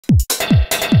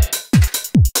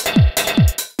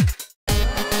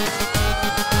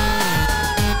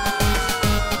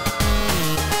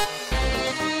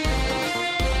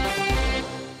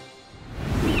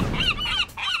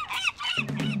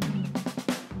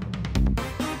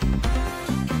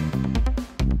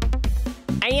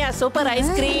ஐயா super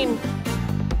ice cream.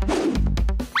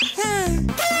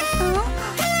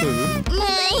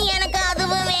 எனக்கு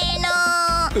அதுவும் வேணும்.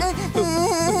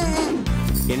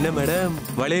 என்ன மேடம்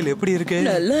வளையல் எப்படி இருக்கு?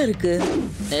 நல்லா இருக்கு.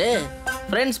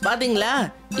 ஃப்ரெண்ட்ஸ் பாத்தீங்களா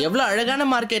எவ்வளவு அழகான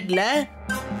மார்க்கெட்ல.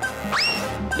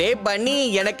 டேய் பன்னி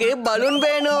எனக்கு பலூன்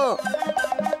வேணும்.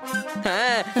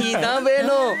 இதான்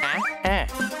வேணும்.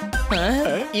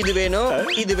 இது வேணும்,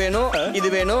 இது வேணும், இது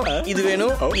வேணும், இது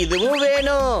வேணும், இதுவும்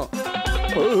வேணும்.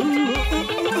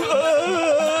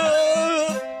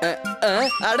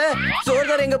 அட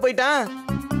சோர்தார் எங்க போயிட்டான்?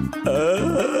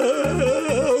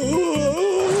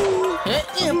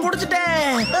 புடிச்சிட்டேன்.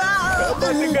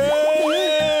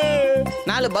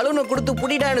 4 பலூனை கொடுத்து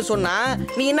புடிடான்னு சொன்னா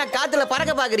நீ என்ன காத்துல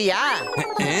பறக்க பாக்குறியா?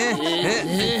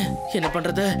 என்ன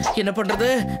பண்றது என்ன பண்றது?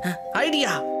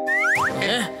 Idea.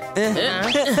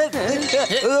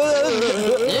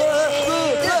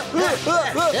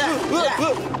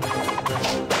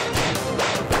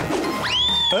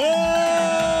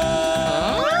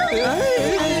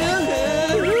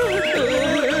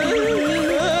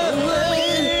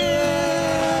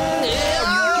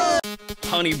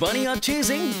 Honey Bunny are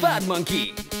chasing Bad Monkey.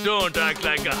 Don't act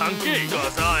like a hunky,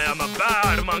 cause I am a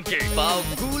bad monkey.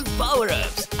 Powerful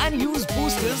power-ups and use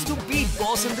boosters to beat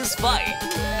boss in this fight.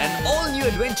 An all-new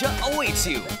adventure awaits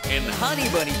you in Honey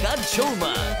Bunny Ka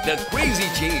Jholmaal, the Crazy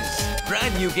Chase.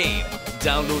 Brand new game.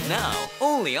 Download now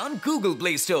only on Google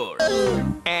Play Store.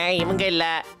 இவங்க இல்ல,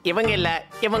 இவங்க இல்ல,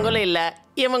 இவங்களும் இல்ல,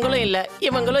 இவங்களும் இல்ல,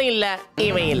 இவங்களும் இல்ல,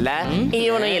 இவன் இல்ல,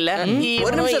 இவனும் இல்ல.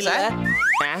 ஒரு நிமிஷம் சார்,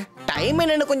 டைம்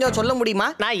என்னன்னு கொஞ்சம் சொல்ல முடியுமா?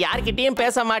 நான் யார்கிட்டயும்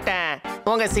பேச மாட்டேன்.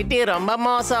 உங்க சிட்டி ரொம்ப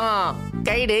மோசம்.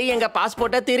 கைடு எங்க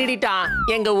பாஸ்போர்ட்டை திருடிட்டான்.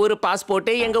 எங்க ஊரு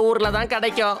பாஸ்போர்ட் எங்க ஊர்ல தான்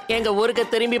கிடைக்கும். எங்க ஊருக்கு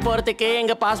திரும்பி போறதுக்கு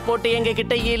எங்க பாஸ்போர்ட் எங்க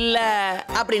கிட்ட இல்ல.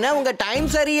 அப்படின்னா உங்க டைம்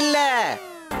சரியில்லை.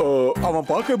 அவன்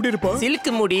பார்க்க எப்படி இருப்பான்? சில்க்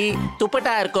முடி,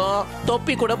 துப்பட்டா இருக்கும்,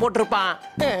 தொப்பி கூட போட்டிருப்பான்.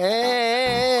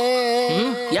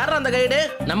 யாரா அந்த கைடு?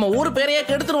 நம்ம ஊர் பேரையே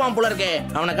கெடுத்துருவான் போல இருக்கே.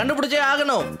 அவனை கண்டுபிடிச்சே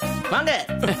ஆகணும். வாங்க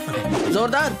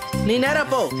ஜோர்தார், நீ நேரா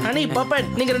போ. ஹனி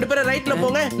பப்பட் நீங்க 2 பேரும் ரைட்ல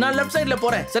போங்க, நான் லெஃப்ட் சைடுல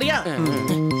போறேன். சரியா?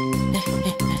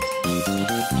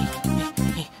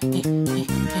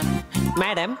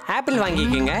 மேடம் ஆப்பிள்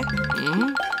வாங்கிக்கோங்க.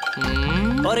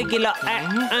 1 கிலோ.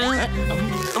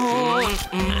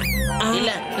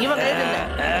 இல்ல இவன் கைடு இல்ல.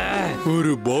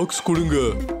 ஒரு பாக்ஸ் கொடுங்க.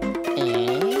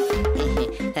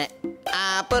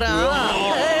 அப்புறம்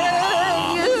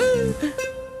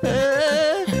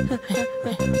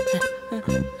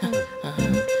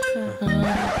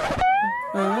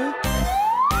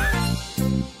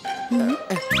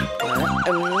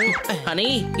ஹனி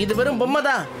இது வெறும் பொம்மை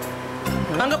தான்.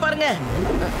 அங்க பாருங்க.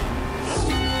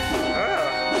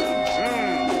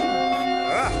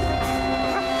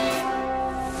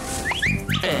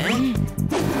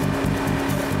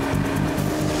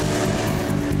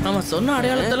 அவன் சொன்ன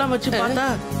அடையாளத்தெல்லாம் வச்சு பார்த்தா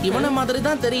இவன மாதிரி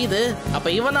தான் தெரியுது. அப்ப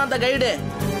இவன் தான் அந்த கைடு.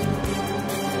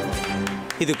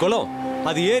 இது குளம்,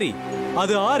 அது ஏரி,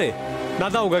 அது ஆறு.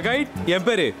 நான் தான் உங்க கைட். என்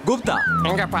பேரு குப்தா.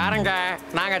 இங்க பாருங்க,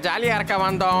 நாங்க ஜாலியா இருக்க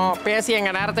வந்தோம். பேசி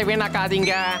எங்க நேரத்தை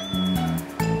வீணாக்காதீங்க.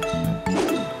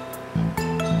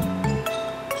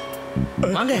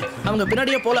 வாங்க அவங்க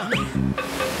பின்னாடியே போலாம்.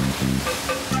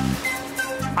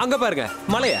 அங்க பாருங்க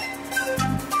மலைய.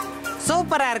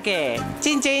 சூப்பரா இருக்கு.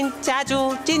 சின் சின் சாச்சு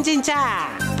சின் சின் சா.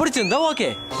 பிடிச்சிருந்தா ஓகே.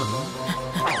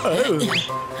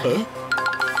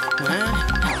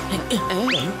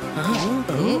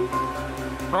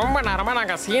 ரொம்ப நேரமா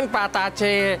நாங்க சீன்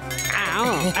பார்த்தாச்சு.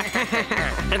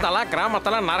 இதெல்லாம்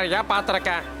கிராமத்துல நிறைய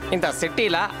பார்த்திருக்கேன். இந்த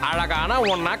சிட்டில அழகான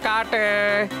ஒன்னா காட்டு.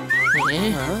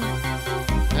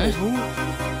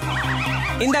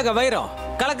 இந்தாங்க வைரம்,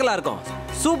 கலக்கலா இருக்கும்,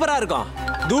 சூப்பரா இருக்கும்.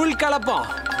 தூள் கலப்போம்.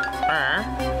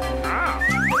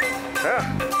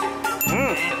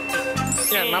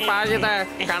 என்னப்பா இத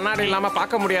கண்ணாடி இல்லாம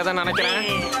பார்க்க முடியாதுன்னு நினைக்கிறேன்.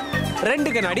 2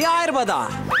 கண்ணாடி 1000 ரூபாய் தான்.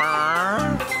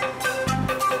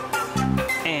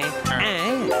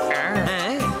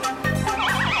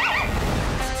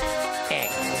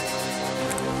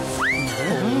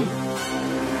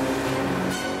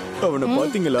 அவனை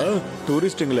பாத்தீங்களா?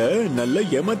 டூரிஸ்டுங்களை நல்லா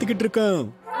ஏமாத்திக்கிட்டு இருக்கான்.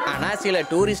 ஆனா சில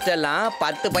டூரிஸ்ட் எல்லாம்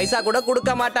 10 பைசா கூட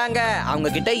கொடுக்க மாட்டாங்க. அவங்க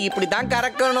கிட்ட இப்படிதான்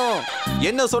கறக்கணும்.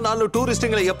 என்ன சொன்னாலும்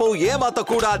டூரிஸ்டுங்களை எப்பவும் ஏமாத்த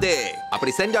கூடாது.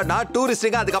 அப்படி செஞ்சா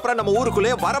டூரிஸ்டுங்க அதுக்கப்புறம் நம்ம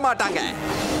ஊருக்குள்ளே வர மாட்டாங்க.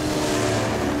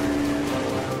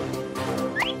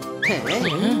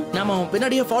 நாம அவன்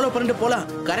பின்னாடியே ஃபாலோ பண்ணிட்டு போலாம்.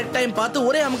 கரெக்ட் டைம் பார்த்து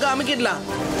ஒரே அமுக்கிடலாம்.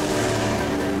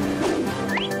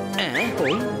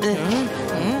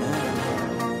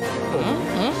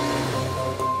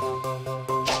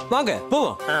 வாங்க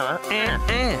போவோம்.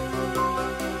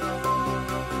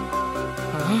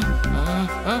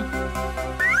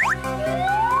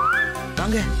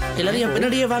 வாங்க எல்லாரும் என்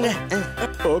பின்னாடியே வாங்க.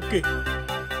 ஓகே.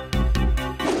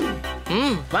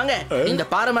 வாங்க இந்த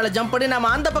பாறை மேல ஜம்ப் பண்ணி நாம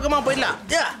அந்த பக்கமா போயிடலாம்.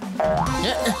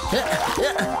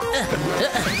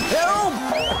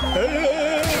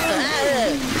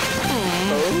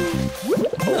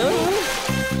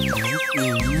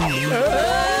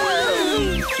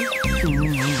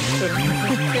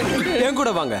 என் கூட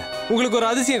வாங்க, உங்களுக்கு ஒரு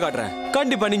அதிசயம் காட்டுறேன்.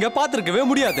 கண்டிப்பா நீங்க பாத்திருக்கவே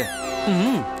முடியாது.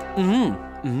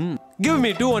 Give me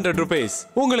 200 rupees.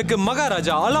 உங்களுக்கு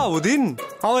மகாராஜா அலாவுதீன்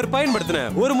அவர் பயன்படுத்தின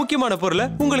ஒரு முக்கியமான பொருளை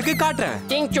உங்களுக்கு காட்டுறேன்.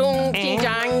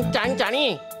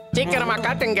 சீக்கிரமா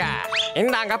காட்டுங்க.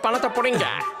 இந்தாங்க பணத்தை புடிங்க.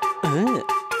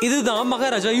 இதுதான்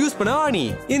மகாராஜா யூஸ் பண்ண ஆணி.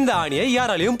 இந்த ஆணியை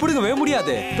யாராலையும் புடுங்கவே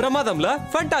முடியாது. பிரமாதம்ல?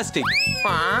 ஃபேண்டாஸ்டிக்.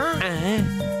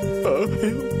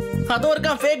 அது ஒரு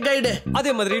ஃபேக் கைடு.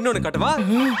 அதே மாதிரி இன்னொன்னு காட்டவா?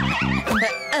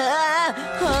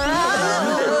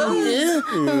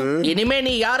 இனிமே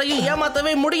நீ யாரையும்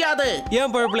ஏமாத்தவே முடியாது.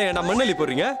 ஏன் பழப்புல ஏன்டா மண்ணலி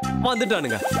போறீங்க?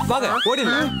 வந்துட்டானுங்க. வாங்க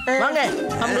ஓடிடலாம். வாங்க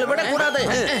அவங்கள விட கூடாது.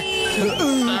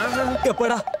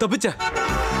 எப்படா தப்பிச்ச?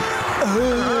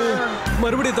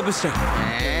 மறுபடியும் தப்பிச்சிட்டேன்.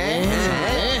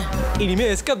 இனிமே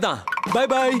எஸ்கேப் தான். By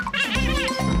by.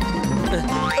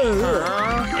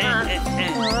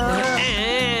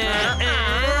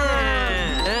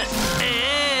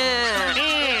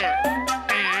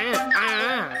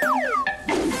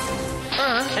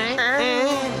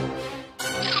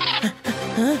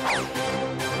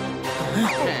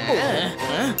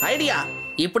 ஐடியா,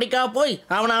 இப்படிக்கா போய்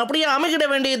அவனை அப்படியே அமைக்கிட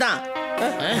வேண்டியதுதான்.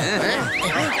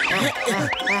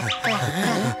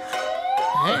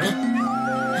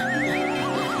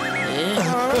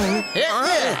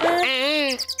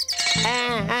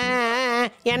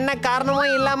 என்ன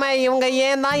காரணமும் இல்லாம இவங்க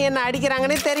ஏன் தான் என்ன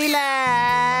அடிக்கிறாங்கன்னு தெரியல.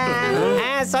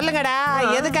 சொல்லுங்கடா,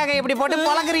 எதுக்காக இப்படி போட்டு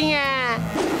பழகுறீங்க?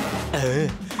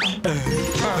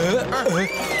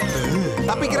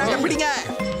 தப்பிக்கிறாங்க, பிடிங்க.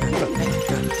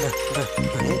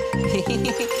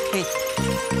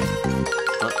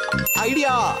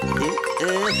 ஐடியா.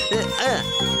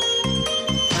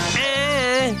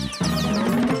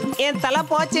 என் தலை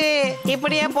போச்சு.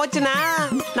 இப்படியே போச்சுன்னா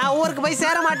நான் ஊருக்கு போய்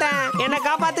சேர மாட்டேன். என்ன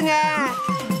காப்பாத்துங்க.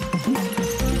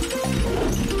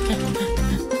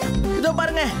 இதோ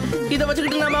பாருங்க, இதை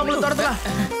வச்சுக்கிட்டு நாம அவங்களை துரத்தலாம்.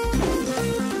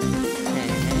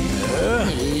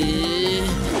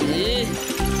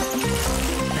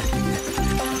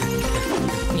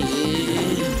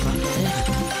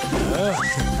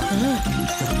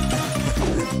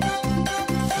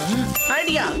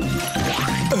 ஐடியா.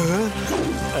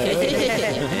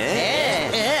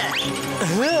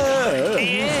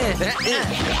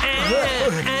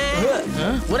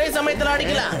 ஒரே சமயத்தில்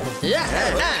அடிக்கலாம்.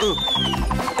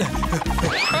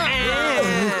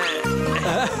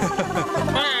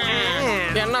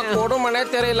 என்ன கொடுமனே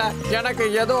தெரியல. எனக்கு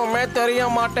எதுவுமே தெரிய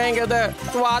மாட்டேங்குது.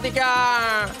 சுவாதிகா,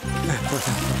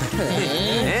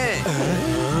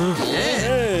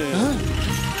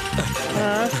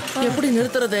 எப்படி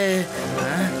நிறுத்துறது?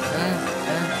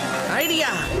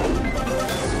 ஐடியா.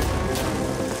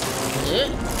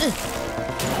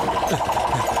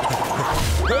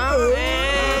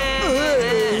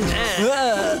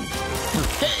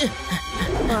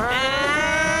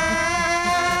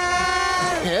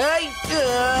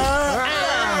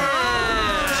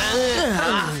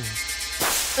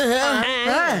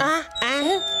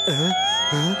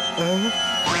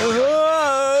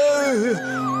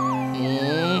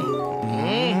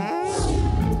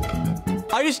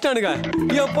 அழிச்சிட்டானுங்க.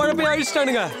 என் பொழப்பை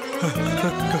அழிச்சிட்டானுங்க.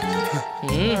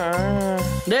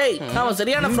 டேய், அவன்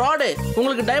சரியான ஃப்ராடு.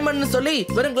 உங்களுக்கு டைமண்ட்னு சொல்லி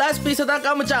வெறும் கிளாஸ் பீஸ் தான்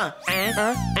காமிச்சான்.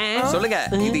 சொல்லுங்க,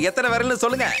 இது எத்தனை விரல்னு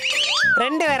சொல்லுங்க.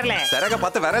 2 விரல. சரக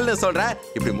 10 விரல்னு சொல்றேன்.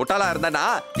 இப்படி முட்டாளா இருந்தானா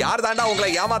யார் தாண்டா உங்களை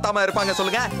ஏமாத்தாம இருப்பாங்க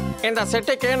சொல்லுங்க. இந்த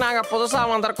சிட்டிக்கு நாங்க புதுசா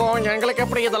வந்திருக்கோம். எங்களுக்கு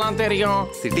எப்படி இதெல்லாம் தெரியும்?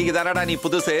 சிட்டிக்கு தானடா நீ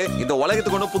புதுசு. இந்த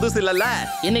உலகத்துக்கு ஒன்றும் புதுசு இல்லல்ல.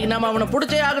 இன்னைக்கு நாம அவனை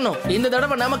புடிச்சே ஆகணும். இந்த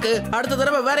தடவை நமக்கு, அடுத்த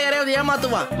தடவை வேற யாரையாவது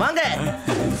ஏமாத்துவான். வாங்க.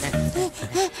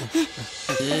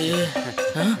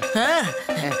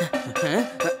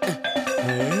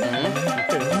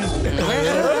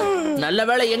 நல்ல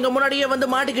வேளை எங்க முன்னாடியே வந்து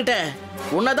மாட்டிக்கிட்டேன்.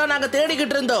 உன்னதான் நாங்க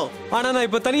தேடிக்கிட்டு இருந்தோம். ஆனா நான்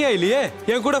இப்ப தனியா இல்லையே,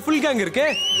 என் கூட ஃபுல் கேங் இருக்கு.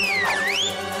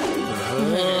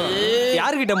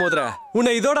 யார்கிட்ட மோதுற?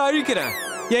 உன்னை இதோட அழிக்கிறேன்.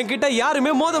 என்கிட்ட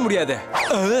யாருமே மோத முடியாது.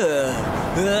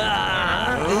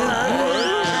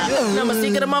 நம்ம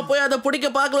சீக்கிரமா போய் அதை பிடிக்க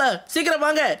பார்க்கல. சீக்கிரம்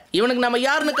வாங்க, இவனுக்கு நம்ம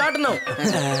யாருன்னு காட்டணும்.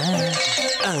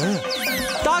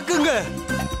 தாக்குங்க.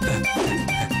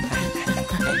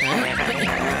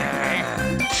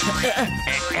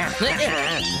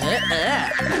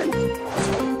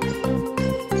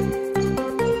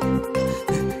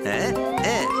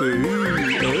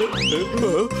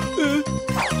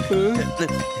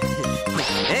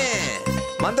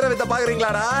 மந்திர வித்த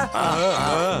பாக்குறீங்களாடா?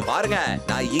 பாருங்க,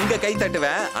 நான் இங்க கை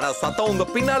தட்டுவேன், ஆனா சத்தம் உங்க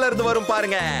பின்னால இருந்து வரும்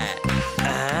பாருங்க.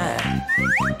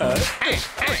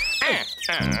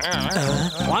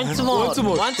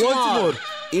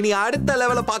 இனி அடுத்த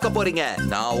லெவல பார்க்க போறீங்க.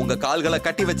 நான் உங்க கால்களை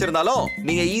கட்டி வச்சிருந்தாலும்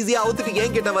நீங்க ஈஸியா அவுத்துட்டு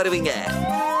என்கிட்ட வருவீங்க.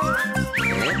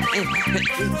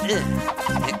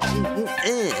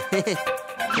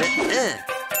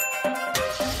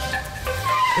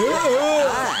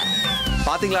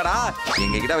 பாத்தீங்களாடா,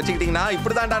 எங்க கிட்ட வச்சுக்கிட்டீங்கன்னா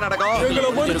இப்படிதான்டா நடக்கும்.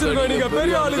 நீங்க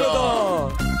பெரிய ஆளுங்க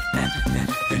தான்.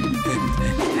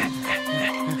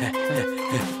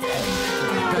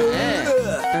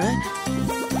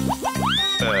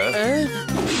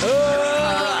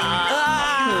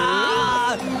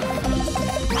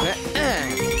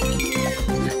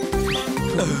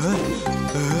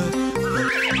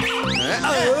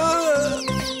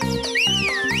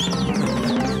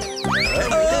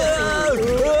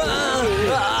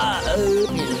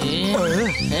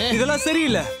 இதெல்லாம்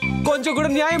சரியில்லை, கொஞ்சம் கூட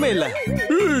நியாயமே இல்ல.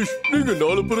 நீங்க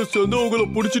 4 பேரும் சேர்ந்து உங்களை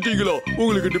புடிச்சிட்டீங்களா?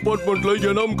 உங்களுக்கு டிபார்ட்மெண்ட்ல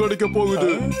இனம் கிடைக்க போகுது.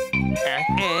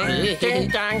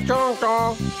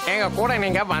 எங்க கூட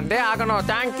நீங்க வந்தே ஆகணும்.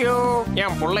 தேங்க்யூ.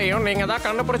 என் பிள்ளையும் நீங்க தான்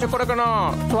கண்டுபிடிச்சு கொடுக்கணும்.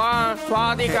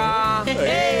 சுவாதிகா.